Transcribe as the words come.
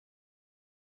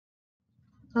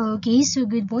Okay, so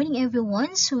good morning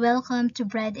everyone. So welcome to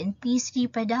Bread and Pastry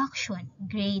Production,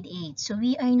 Grade 8. So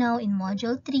we are now in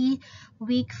Module 3,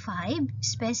 Week 5,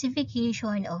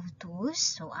 Specification of Tools.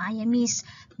 So I am Miss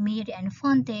Mary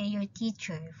Fonte, your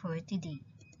teacher for today.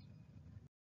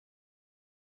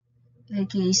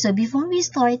 Okay, so before we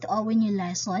start our new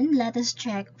lesson, let us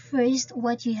check first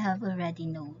what you have already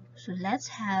known. So let's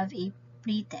have a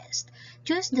pretest.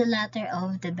 Choose the letter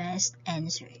of the best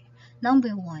answer. Number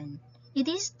 1. It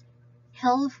is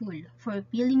helpful for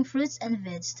peeling fruits and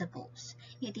vegetables.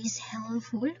 It is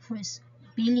helpful for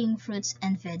peeling fruits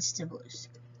and vegetables.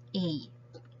 A.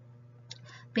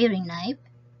 Paring knife.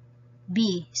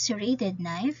 B. Serrated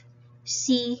knife.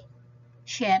 C.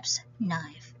 Chef's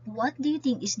knife. What do you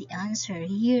think is the answer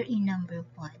here in number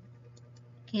 1?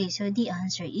 Okay, so the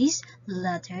answer is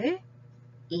letter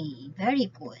A. Very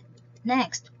good.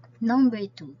 Next, number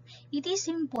 2. It is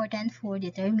important for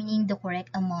determining the correct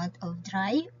amount of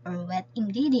dry or wet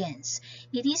ingredients.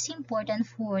 It is important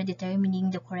for determining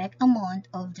the correct amount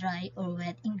of dry or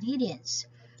wet ingredients.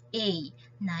 A.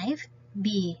 Knife.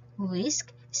 B.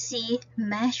 Whisk. C.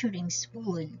 Measuring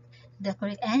spoon. The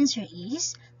correct answer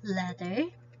is letter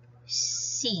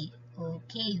C.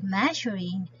 Okay,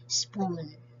 measuring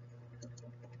spoon.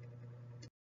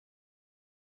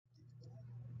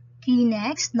 Okay,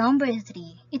 next, number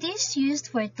 3. It is used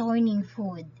for turning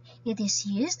food. It is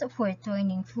used for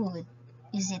turning food.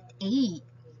 Is it A.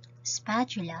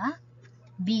 Spatula,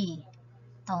 B.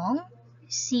 Tongue,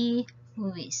 C.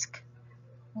 Whisk?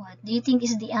 What do you think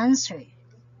is the answer?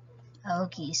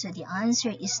 Okay, so the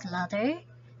answer is letter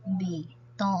B.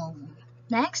 Tongue.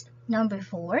 Next, number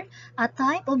 4. A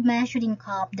type of measuring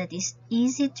cup that is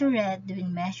easy to read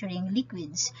when measuring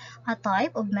liquids. A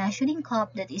type of measuring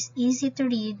cup that is easy to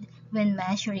read when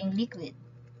measuring liquid.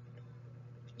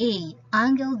 A.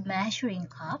 Angled measuring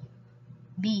cup.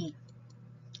 B.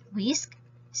 Whisk.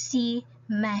 C.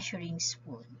 Measuring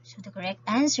spoon. So the correct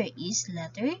answer is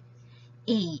letter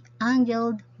A.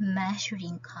 Angled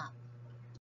measuring cup.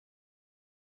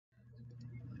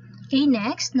 Okay,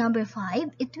 next, number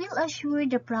 5. It will assure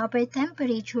the proper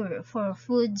temperature for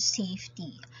food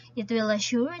safety. It will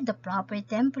assure the proper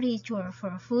temperature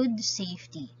for food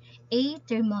safety. A.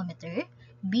 Thermometer.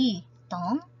 B.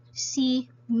 Tongue. C.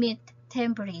 Meat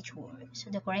temperature. So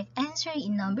the correct answer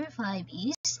in number 5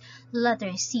 is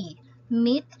letter C.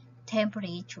 Meat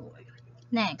temperature.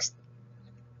 Next,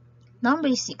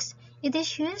 number 6. It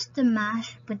is used to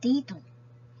mash potato.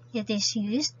 It is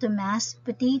used to mash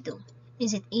potato.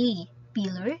 Is it A.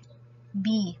 Peeler,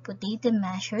 B. Potato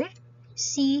masher,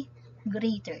 C.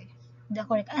 Grater? The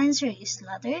correct answer is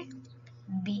letter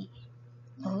B.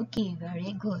 Okay,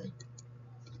 very good.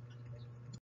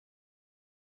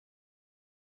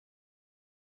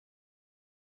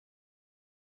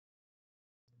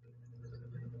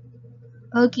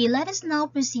 Okay, let us now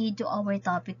proceed to our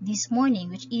topic this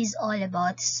morning, which is all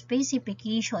about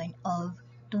specification of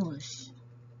tools.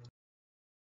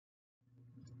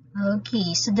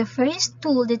 Okay, so the first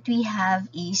tool that we have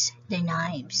is the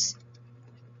knives.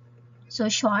 So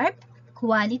sharp,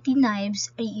 quality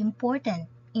knives are important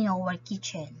in our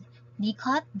kitchen. They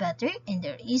cut better and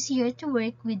they're easier to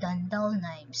work with than dull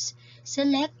knives.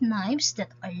 Select knives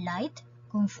that are light,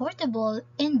 comfortable,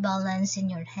 and balanced in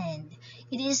your hand.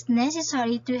 It is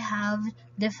necessary to have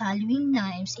the following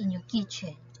knives in your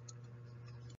kitchen.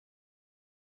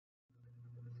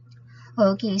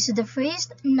 Okay, so the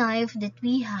first knife that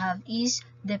we have is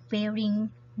the paring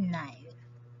knife.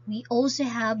 We also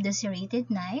have the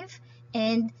serrated knife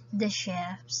and the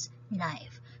chef's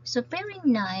knife. So paring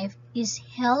knife is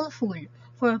helpful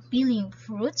for peeling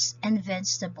fruits and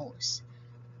vegetables,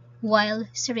 while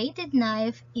serrated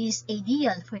knife is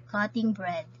ideal for cutting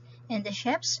bread, and the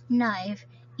chef's knife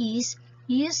is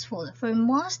useful for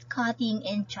most cutting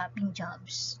and chopping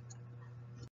jobs.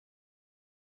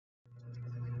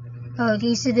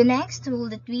 Okay, so the next tool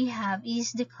that we have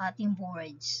is the cutting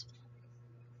boards.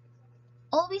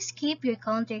 Always keep your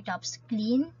countertops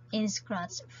clean and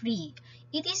scratch-free.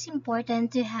 It is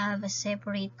important to have a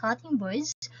separate cutting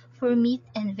boards for meat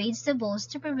and vegetables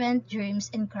to prevent germs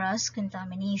and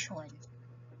cross-contamination.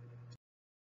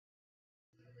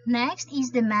 Next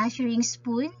is the measuring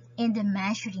spoon and the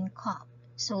measuring cup.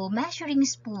 So measuring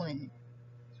spoon.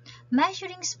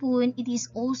 Measuring spoon, it is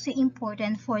also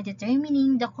important for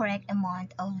determining the correct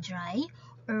amount of dry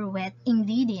or wet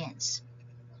ingredients.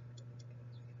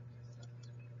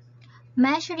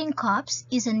 Measuring cups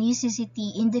is a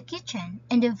necessity in the kitchen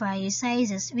and the various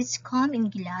sizes which come in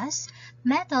glass,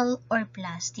 metal, or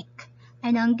plastic.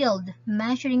 An angled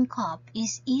measuring cup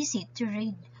is easy to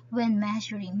read when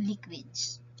measuring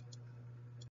liquids.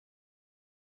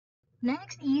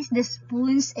 Next is the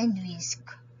spoons and whisk.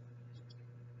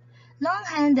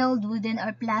 Long-handled wooden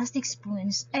or plastic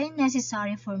spoons are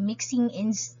necessary for mixing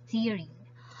and stirring.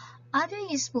 Other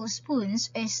useful spoons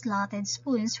are slotted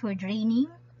spoons for draining,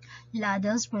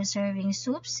 ladles for serving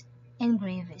soups and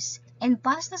gravies, and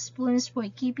pasta spoons for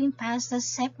keeping pasta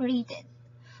separated.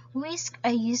 Whisks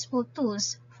are useful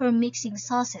tools for mixing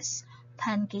sauces,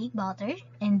 pancake batter,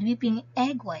 and whipping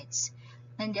egg whites.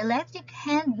 An electric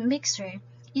hand mixer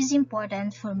is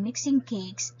important for mixing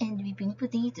cakes and whipping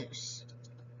potatoes.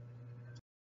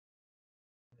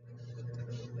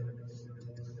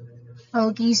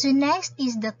 Okay, so next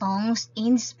is the tongs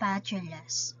and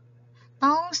spatulas.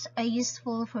 Tongs are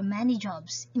useful for many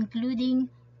jobs, including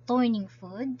turning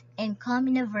food, and come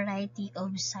in a variety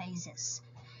of sizes.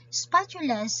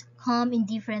 Spatulas come in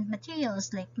different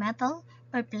materials like metal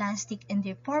or plastic, and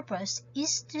their purpose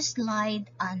is to slide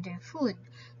under food,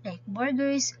 like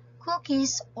burgers,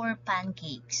 cookies, or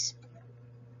pancakes.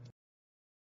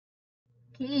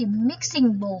 Okay,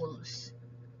 mixing bowls.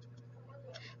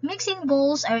 Mixing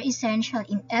bowls are essential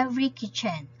in every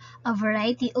kitchen. A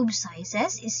variety of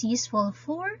sizes is useful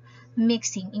for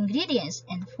mixing ingredients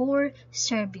and for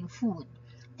serving food.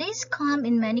 These come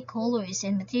in many colors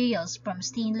and materials from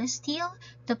stainless steel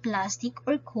to plastic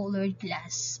or colored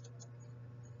glass.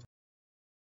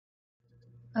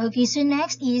 Okay, so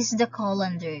next is the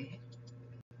colander.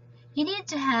 You need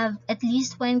to have at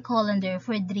least one colander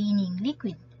for draining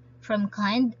liquid from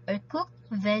canned or cooked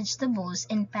vegetables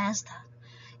and pasta.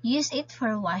 Use it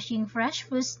for washing fresh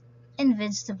fruits and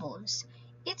vegetables.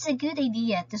 It's a good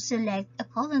idea to select a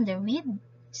colander with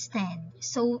stand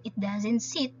so it doesn't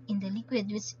sit in the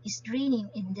liquid which is draining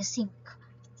in the sink.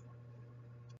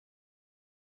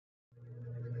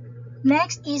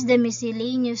 Next is the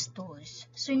miscellaneous tools.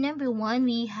 So number one,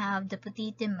 we have the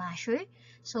potato masher.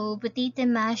 So potato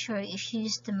masher is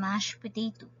used to mash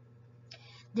potato.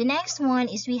 The next one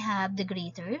is we have the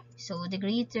grater. So the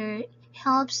grater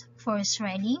helps for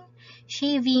shredding,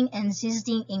 shaving, and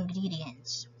sizzling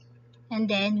ingredients. And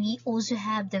then we also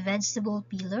have the vegetable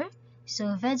peeler.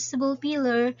 So vegetable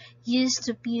peeler used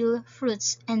to peel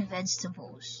fruits and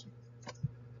vegetables.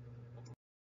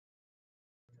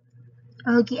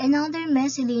 Okay, another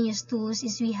miscellaneous tools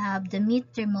is we have the meat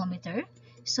thermometer.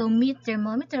 So meat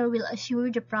thermometer will assure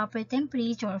the proper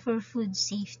temperature for food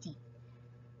safety.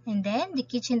 And then the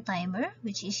kitchen timer,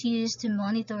 which is used to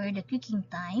monitor the cooking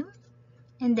time.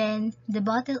 And then the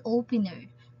bottle opener.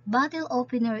 Bottle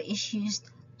opener is used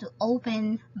to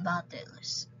open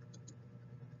bottles.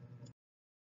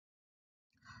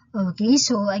 Okay,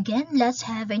 so again, let's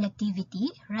have an activity.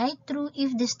 Write true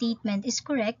if the statement is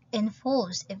correct and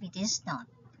false if it is not.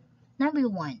 Number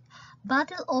 1.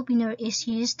 Bottle opener is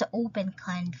used to open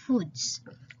canned foods.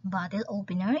 Bottle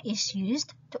opener is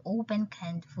used to open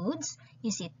canned foods.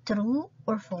 Is it true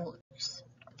or false?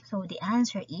 So the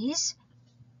answer is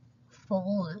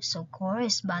false. Of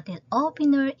course, bottle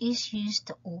opener is used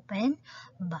to open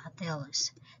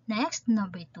bottles. Next,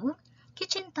 number 2.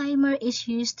 Kitchen timer is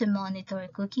used to monitor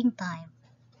cooking time.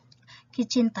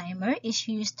 Kitchen timer is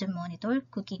used to monitor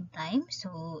cooking time.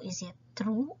 So is it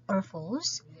true or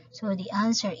false? So the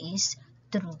answer is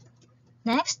true.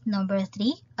 Next, number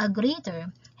 3. A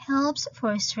grater helps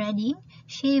for shredding,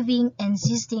 shaving, and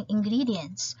sizzling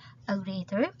ingredients. A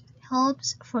grater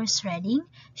helps for shredding,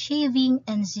 shaving,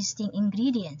 and sizzling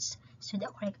ingredients. So the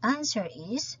correct answer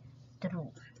is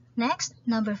true. Next,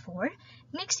 number 4.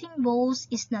 Mixing bowls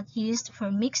is not used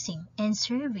for mixing and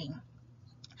serving.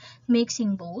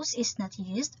 Mixing bowls is not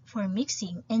used for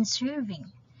mixing and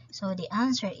serving. So the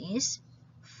answer is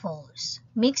false.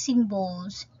 Mixing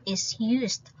bowls is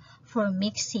used for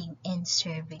mixing and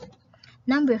serving.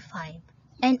 Number 5.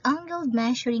 An angled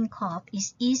measuring cup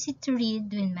is easy to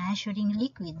read when measuring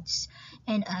liquids.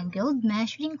 An angled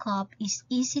measuring cup is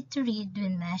easy to read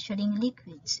when measuring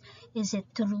liquids. Is it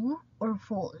true or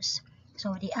false?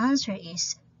 So the answer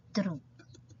is true.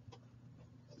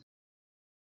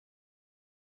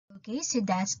 Okay, so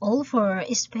that's all for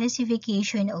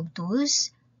specification of tools.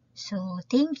 So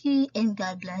thank you and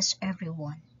God bless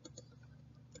everyone.